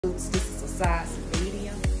size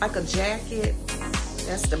medium. Like a jacket,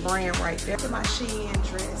 that's the brand right there. Look at my Shein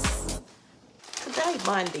dress. Today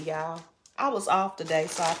Monday, y'all. I was off today,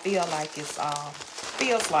 so I feel like it's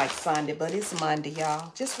feels like Sunday, but it's Monday,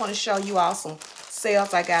 y'all. Just want to show you all some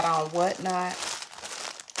sales I got on Whatnot.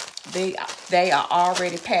 They are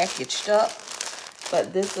already packaged up,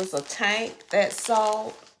 but this is a tank that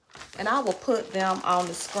sold, and I will put them on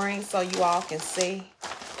the screen so you all can see.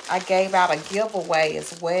 I gave out a giveaway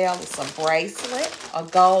as well. It's a bracelet, a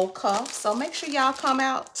gold cuff. So make sure y'all come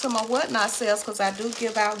out to my Whatnot sales because I do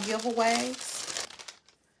give out giveaways.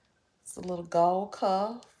 It's a little gold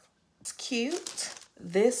cuff. It's cute.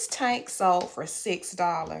 This tank sold for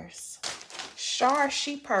 $6. Shar,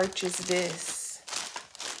 she purchased this.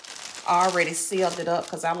 I already sealed it up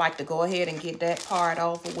because I like to go ahead and get that part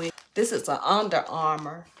over with. This is an Under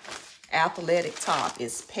Armour athletic top.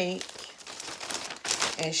 It's pink.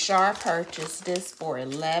 And Shar purchased this for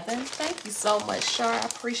 $11. Thank you so much, Shar. I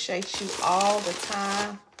appreciate you all the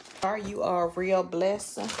time. Shar, you are a real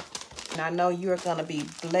blessing. And I know you're going to be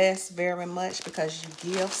blessed very much because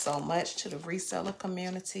you give so much to the reseller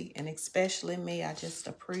community. And especially me, I just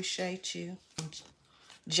appreciate you.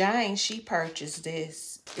 Jane, she purchased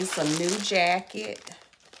this. It's a new jacket.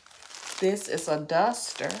 This is a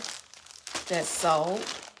duster that's sold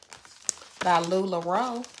by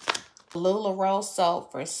LuLaRoe. LuLaRoe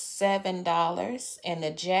sold for $7, and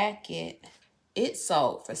the jacket, it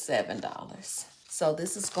sold for $7. So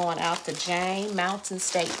this is going out to Jane, Mountain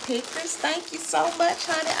State Pickers. Thank you so much,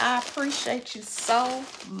 honey. I appreciate you so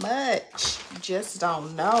much. You just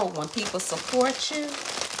don't know when people support you.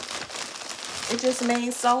 It just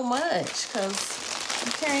means so much because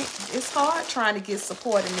you can't, it's hard trying to get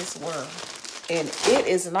support in this world. And it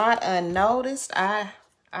is not unnoticed.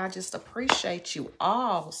 I just appreciate you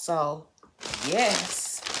all. So,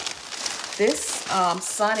 yes. This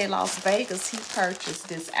Sunny Las Vegas, he purchased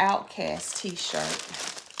this Outcast t-shirt.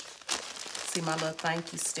 See my little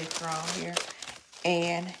thank you sticker on here.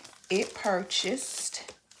 And it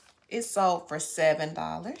sold for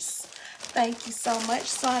 $7. Thank you so much,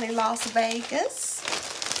 Sunny Las Vegas.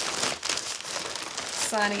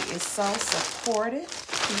 Sunny is so supportive.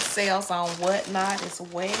 He sells on Whatnot as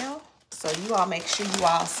well. So you all make sure you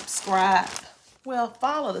all subscribe. Well,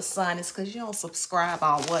 follow the Sunnies because you don't subscribe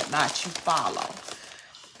on Whatnot, you follow.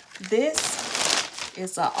 This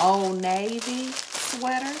is an Old Navy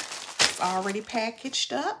sweater. It's already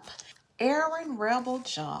packaged up. Erin Rebel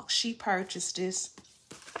Junk, she purchased this.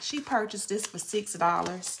 She purchased this for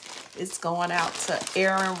 $6. It's going out to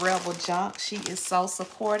Erin Rebel Junk. She is so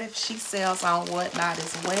supportive. She sells on Whatnot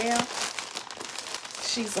as well.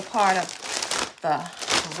 She's a part of the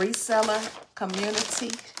reseller community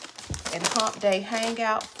and Hump Day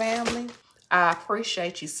Hangout family. I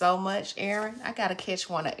appreciate you so much, Erin. I got to catch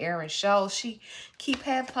one of Erin's shows. She keep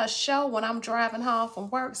having her show when I'm driving home from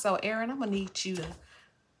work. So, Erin, I'm going to need you to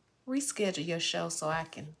reschedule your show so I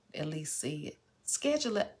can at least see it.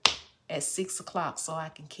 Schedule it at 6 o'clock so I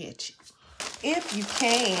can catch it. If you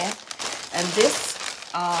can. And this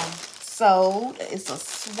sold. It's a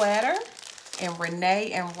sweater. And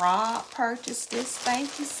Renee and Rob purchased this.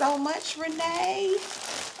 Thank you so much, Renee.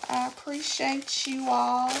 I appreciate you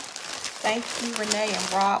all. Thank you, Renee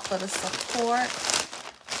and Rob, for the support.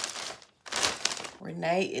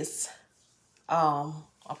 Renee is a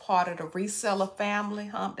part of the reseller family,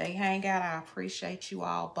 Hump Day Hangout. I appreciate you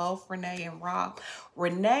all, both Renee and Rob.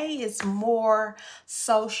 Renee is more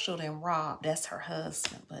social than Rob. That's her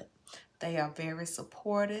husband, but they are very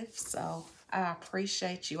supportive. So I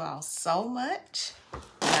appreciate you all so much.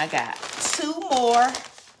 And I got two more.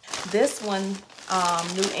 This one,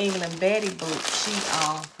 New England Betty Boot,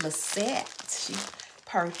 Lisette, she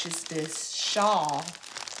purchased this shawl.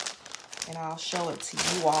 And I'll show it to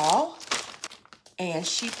you all. And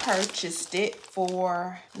she purchased it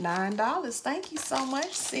for $9. Thank you so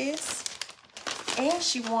much, sis. And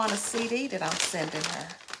she won a CD that I'm sending her.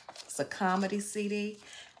 It's a comedy CD.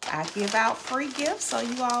 I give out free gifts, so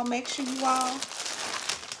you all make sure you all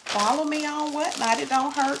follow me on Whatnot. It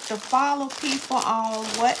don't hurt to follow people on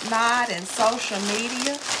Whatnot and social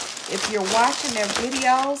media. If you're watching their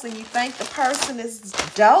videos and you think the person is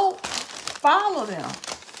dope, follow them.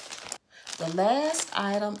 The last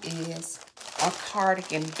item is a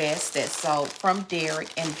cardigan vest that sold from Derek.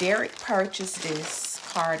 And Derek purchased this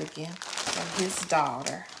cardigan for his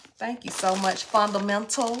daughter. Thank you so much,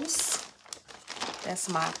 Fundamentals. That's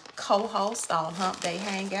my co-host on Hump Day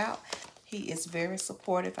Hangout. He is very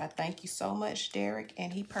supportive. I thank you so much, Derek.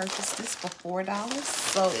 And he purchased this for $4.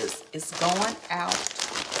 So it's going out.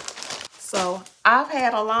 So I've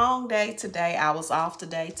had a long day today. I was off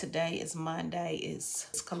today. Today is Monday.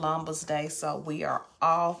 It's Columbus Day, so we are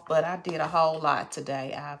off. But I did a whole lot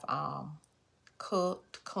today. I've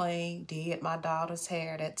cooked, cleaned, did my daughter's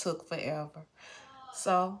hair. That took forever.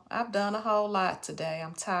 So I've done a whole lot today.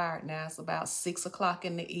 I'm tired now. It's about 6 o'clock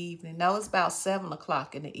in the evening. No, it's about 7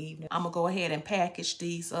 o'clock in the evening. I'm going to go ahead and package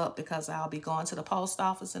these up because I'll be going to the post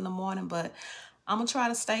office in the morning. But I'm going to try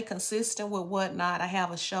to stay consistent with Whatnot. I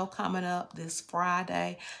have a show coming up this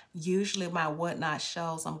Friday. Usually my Whatnot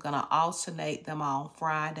shows, I'm going to alternate them on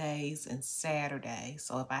Fridays and Saturdays.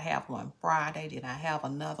 So if I have one Friday, then I have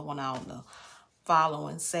another one on the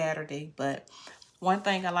following Saturday. But one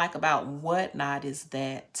thing I like about Whatnot is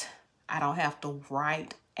that I don't have to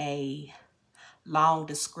write a long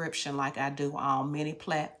description like I do on many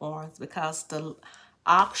platforms because the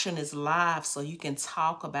auction is live, so you can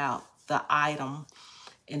talk about the item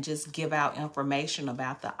and just give out information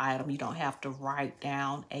about the item. You don't have to write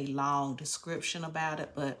down a long description about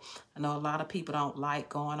it, but I know a lot of people don't like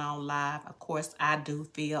going on live. Of course, I do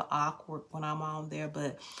feel awkward when I'm on there,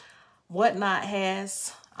 but Whatnot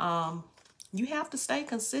has, you have to stay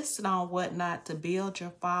consistent on Whatnot to build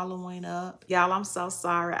your following up. Y'all, I'm so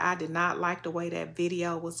sorry. I did not like the way that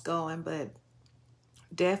video was going, but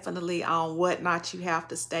definitely on Whatnot, you have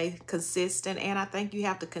to stay consistent. And I think you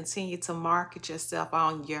have to continue to market yourself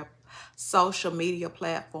on your social media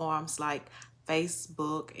platforms like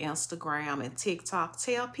Facebook, Instagram, and TikTok.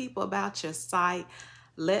 Tell people about your site.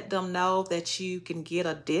 Let them know that you can get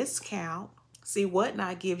a discount. See,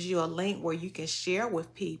 Whatnot gives you a link where you can share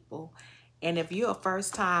with people. And if you're a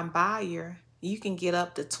first-time buyer, you can get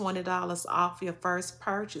up to $20 off your first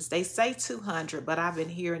purchase. They say $200, but I've been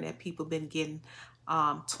hearing that people been getting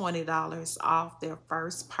 $20 off their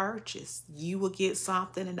first purchase. You will get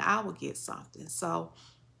something and I will get something. So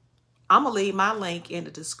I'm going to leave my link in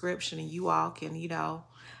the description, and you all can, you know,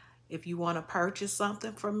 if you want to purchase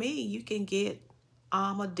something from me, you can get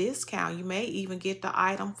a discount. You may even get the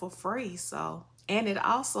item for free. So, and it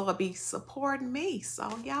also will be supporting me.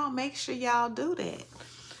 So y'all make sure y'all do that.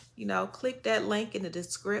 You know, click that link in the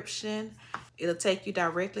description. It'll take you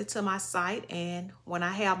directly to my site. And when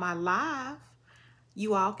I have my live,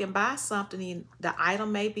 you all can buy something and the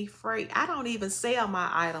item may be free. I don't even sell my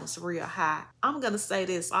items real high. I'm going to say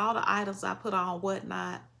this. All the items I put on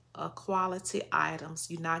Whatnot are quality items.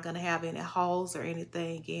 You're not going to have any holes or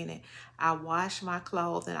anything in it. I wash my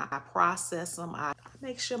clothes and I process them. I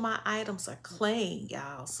make sure my items are clean,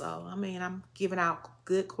 y'all. So, I mean, I'm giving out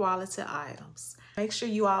good quality items. Make sure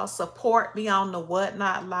you all support me on the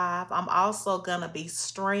Whatnot Live. I'm also going to be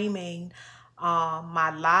streaming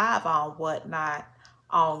my live on Whatnot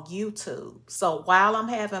on YouTube. So while I'm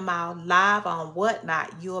having my live on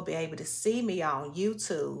Whatnot, you'll be able to see me on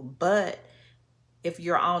YouTube. But if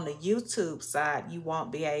you're on the YouTube side, you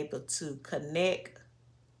won't be able to connect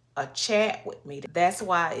a chat with me. That's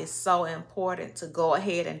why it's so important to go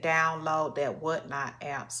ahead and download that Whatnot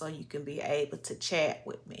app so you can be able to chat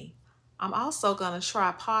with me. I'm also going to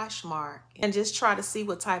try Poshmark and just try to see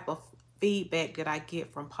what type of feedback that I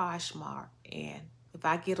get from Poshmark. And if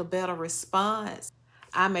I get a better response,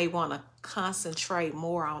 I may want to concentrate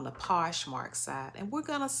more on the Poshmark side. And we're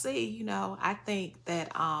going to see, you know, I think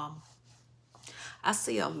that I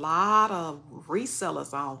see a lot of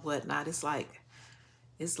resellers on Whatnot. It's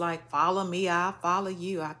like follow me, I follow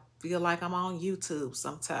you. I feel like I'm on YouTube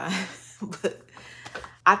sometimes. But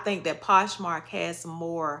I think that Poshmark has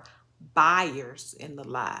more buyers in the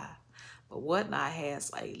live. But Whatnot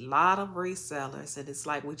has a lot of resellers, and it's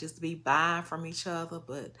like we just be buying from each other.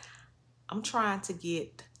 But I'm trying to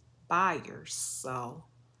get buyers, so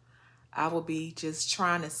I will be just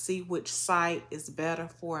trying to see which site is better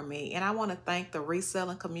for me. And I want to thank the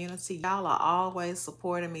reselling community. Y'all are always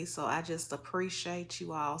supporting me, so I just appreciate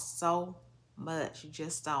you all so much. You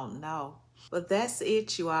just don't know. But that's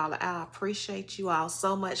it, you all. I appreciate you all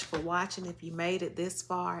so much for watching if you made it this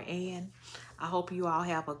far. And I hope you all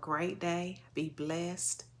have a great day. Be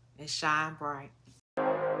blessed and shine bright.